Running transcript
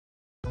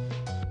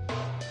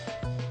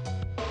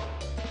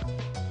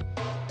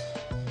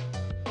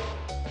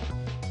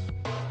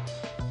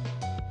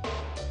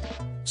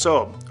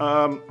So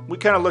we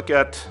kind of look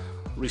at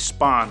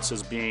response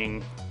as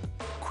being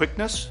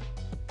quickness,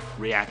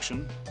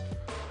 reaction,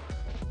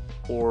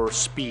 or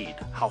speed,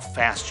 how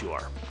fast you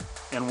are.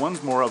 And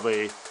one's more of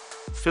a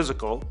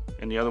physical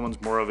and the other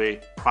one's more of a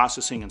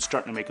processing and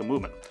starting to make a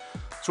movement.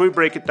 So we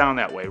break it down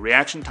that way.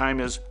 Reaction time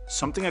is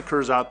something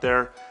occurs out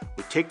there,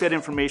 we take that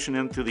information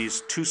in through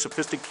these two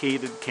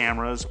sophisticated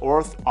cameras,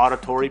 or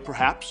auditory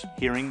perhaps,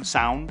 hearing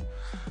sound.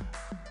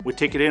 We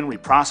take it in, we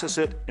process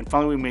it, and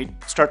finally we may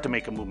start to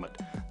make a movement.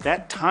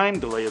 That time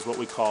delay is what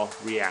we call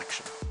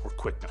reaction or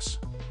quickness.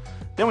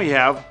 Then we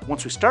have,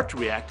 once we start to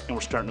react and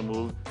we're starting to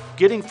move,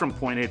 getting from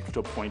point A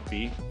to point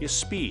B is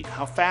speed,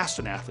 how fast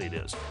an athlete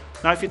is.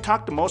 Now if you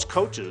talk to most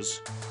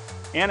coaches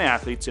and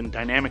athletes in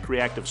dynamic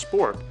reactive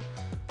sport,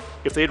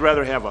 if they'd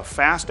rather have a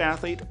fast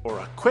athlete or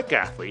a quick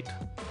athlete,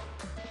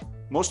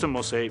 most of them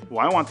will say, well,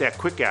 I want that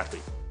quick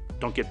athlete.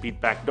 Don't get beat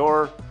back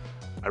door,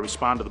 I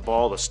respond to the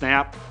ball, the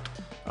snap,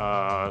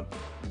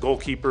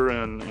 goalkeeper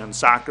in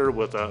soccer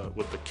with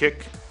the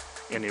kick,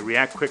 and they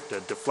react quick to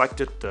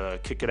deflect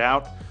it, kick it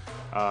out.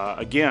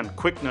 Again,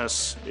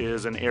 quickness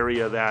is an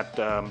area that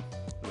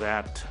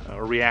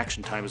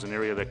reaction time is an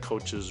area that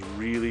coaches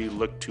really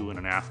look to in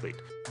an athlete.